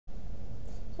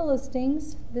Hello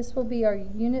Stings, this will be our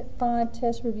Unit 5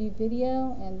 test review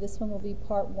video, and this one will be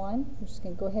part 1. We're just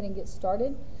going to go ahead and get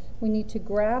started. We need to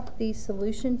graph the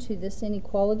solution to this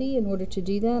inequality. In order to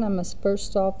do that, I must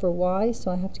first solve for y,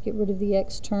 so I have to get rid of the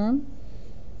x term.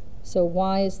 So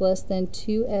y is less than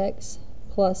 2x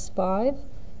plus 5.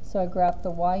 So I graph the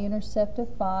y-intercept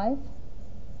of 5.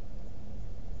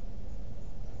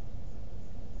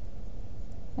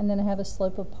 And then I have a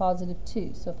slope of positive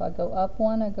 2. So if I go up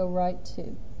 1, I go right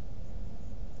 2.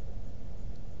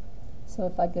 So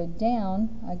if I go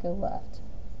down, I go left.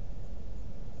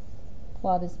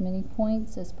 Plot as many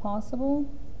points as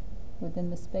possible within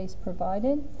the space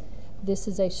provided. This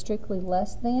is a strictly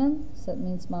less than, so that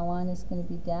means my line is going to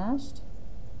be dashed.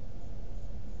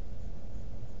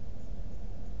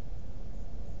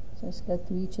 So just go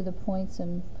through each of the points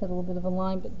and put a little bit of a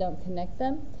line, but don't connect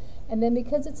them. And then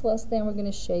because it's less than, we're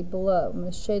going to shade below. I'm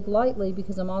going to shade lightly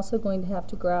because I'm also going to have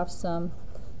to graph some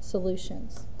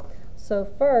solutions. So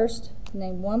first,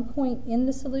 name one point in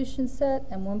the solution set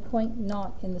and one point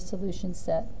not in the solution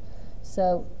set.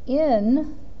 So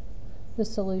in the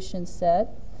solution set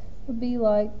would be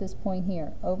like this point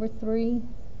here, over 3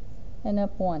 and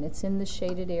up 1. It's in the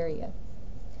shaded area.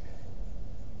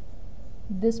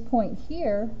 This point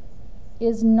here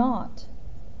is not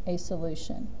a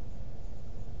solution.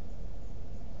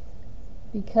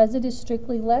 Because it is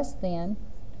strictly less than,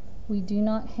 we do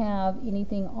not have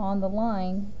anything on the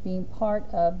line being part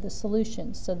of the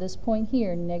solution. So this point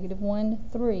here, negative 1,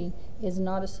 3, is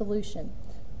not a solution.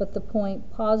 But the point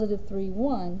positive 3,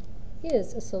 1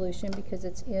 is a solution because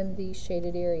it's in the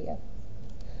shaded area.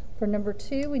 For number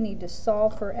 2, we need to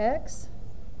solve for x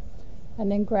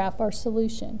and then graph our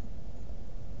solution.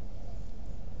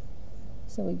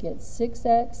 So we get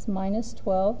 6x minus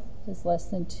 12 is less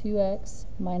than 2x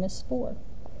minus 4.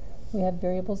 We have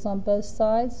variables on both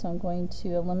sides, so I'm going to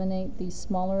eliminate the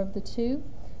smaller of the two.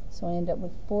 So I end up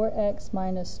with 4x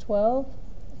minus 12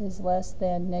 is less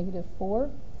than negative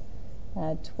 4.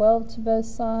 Add 12 to both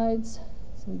sides,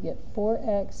 so we get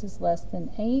 4x is less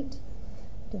than 8.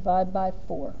 Divide by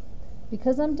 4.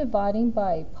 Because I'm dividing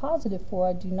by a positive 4,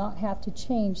 I do not have to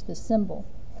change the symbol.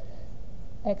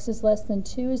 X is less than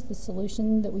 2 is the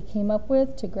solution that we came up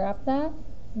with to graph that.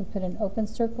 We put an open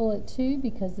circle at 2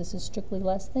 because this is strictly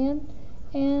less than,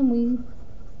 and we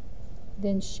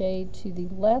then shade to the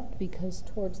left because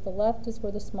towards the left is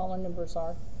where the smaller numbers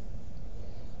are.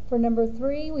 For number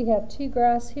 3, we have two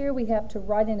graphs here. We have to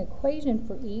write an equation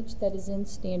for each that is in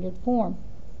standard form.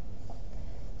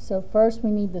 So first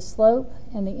we need the slope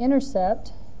and the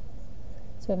intercept.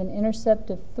 So we have an intercept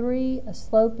of 3, a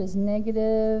slope is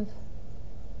negative,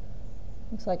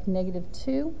 looks like negative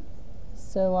 2.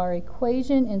 So our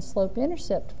equation in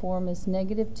slope-intercept form is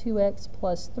negative 2x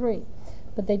plus 3.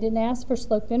 But they didn't ask for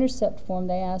slope-intercept form,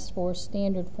 they asked for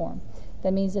standard form.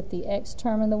 That means that the x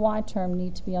term and the y term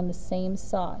need to be on the same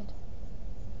side.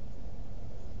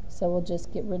 So we'll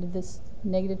just get rid of this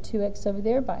negative 2x over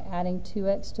there by adding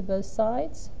 2x to both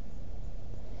sides.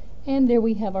 And there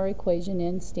we have our equation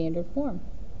in standard form.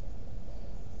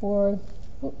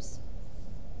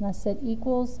 And I said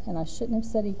equals, and I shouldn't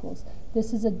have said equals.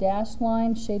 This is a dashed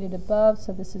line shaded above,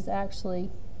 so this is actually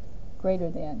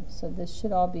greater than. So this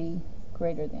should all be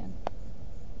greater than.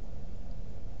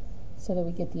 So that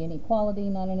we get the inequality,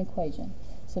 not an equation.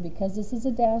 So because this is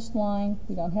a dashed line,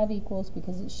 we don't have equals.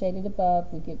 Because it's shaded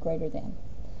above, we get greater than.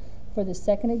 For the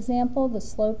second example, the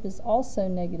slope is also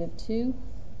negative 2,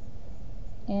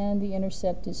 and the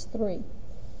intercept is 3.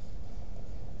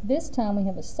 This time we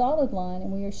have a solid line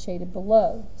and we are shaded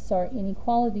below, so our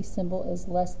inequality symbol is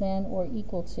less than or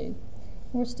equal to. And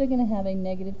we're still going to have a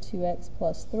negative 2x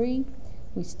plus 3.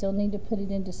 We still need to put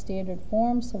it into standard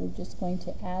form, so we're just going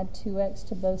to add 2x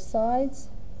to both sides.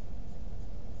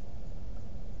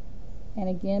 And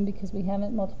again, because we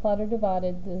haven't multiplied or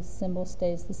divided, the symbol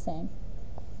stays the same.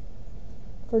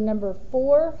 For number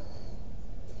 4,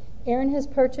 Erin has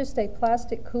purchased a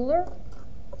plastic cooler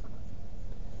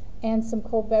and some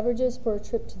cold beverages for a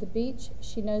trip to the beach.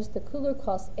 She knows the cooler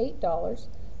costs $8,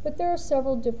 but there are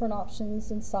several different options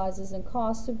and sizes and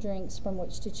costs of drinks from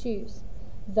which to choose.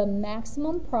 The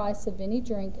maximum price of any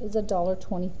drink is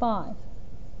 $1.25.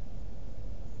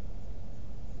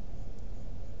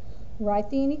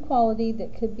 Write the inequality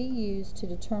that could be used to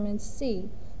determine C,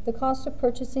 the cost of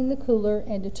purchasing the cooler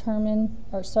and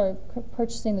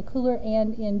purchasing the cooler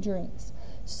and in drinks.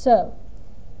 So,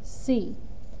 C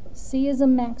is a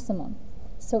maximum,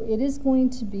 so it is going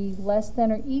to be less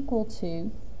than or equal to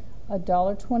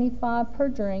 $1.25 per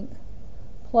drink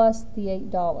plus the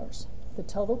 $8. The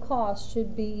total cost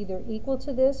should be either equal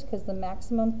to this, because the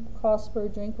maximum cost for a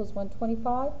drink was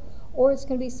 $1.25, or it's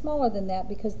going to be smaller than that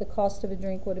because the cost of a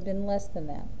drink would have been less than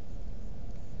that.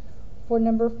 For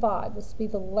number 5, this will be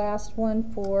the last one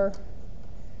for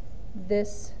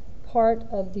this part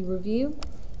of the review.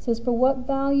 It says, for what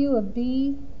value of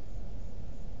b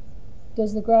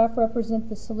does the graph represent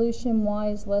the solution y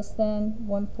is less than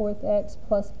 1/4 x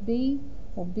plus b?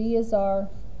 Well, b is our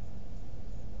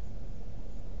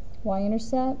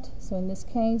y-intercept, so in this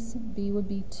case, b would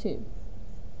be 2.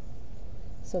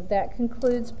 So that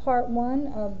concludes part 1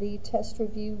 of the test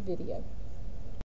review video.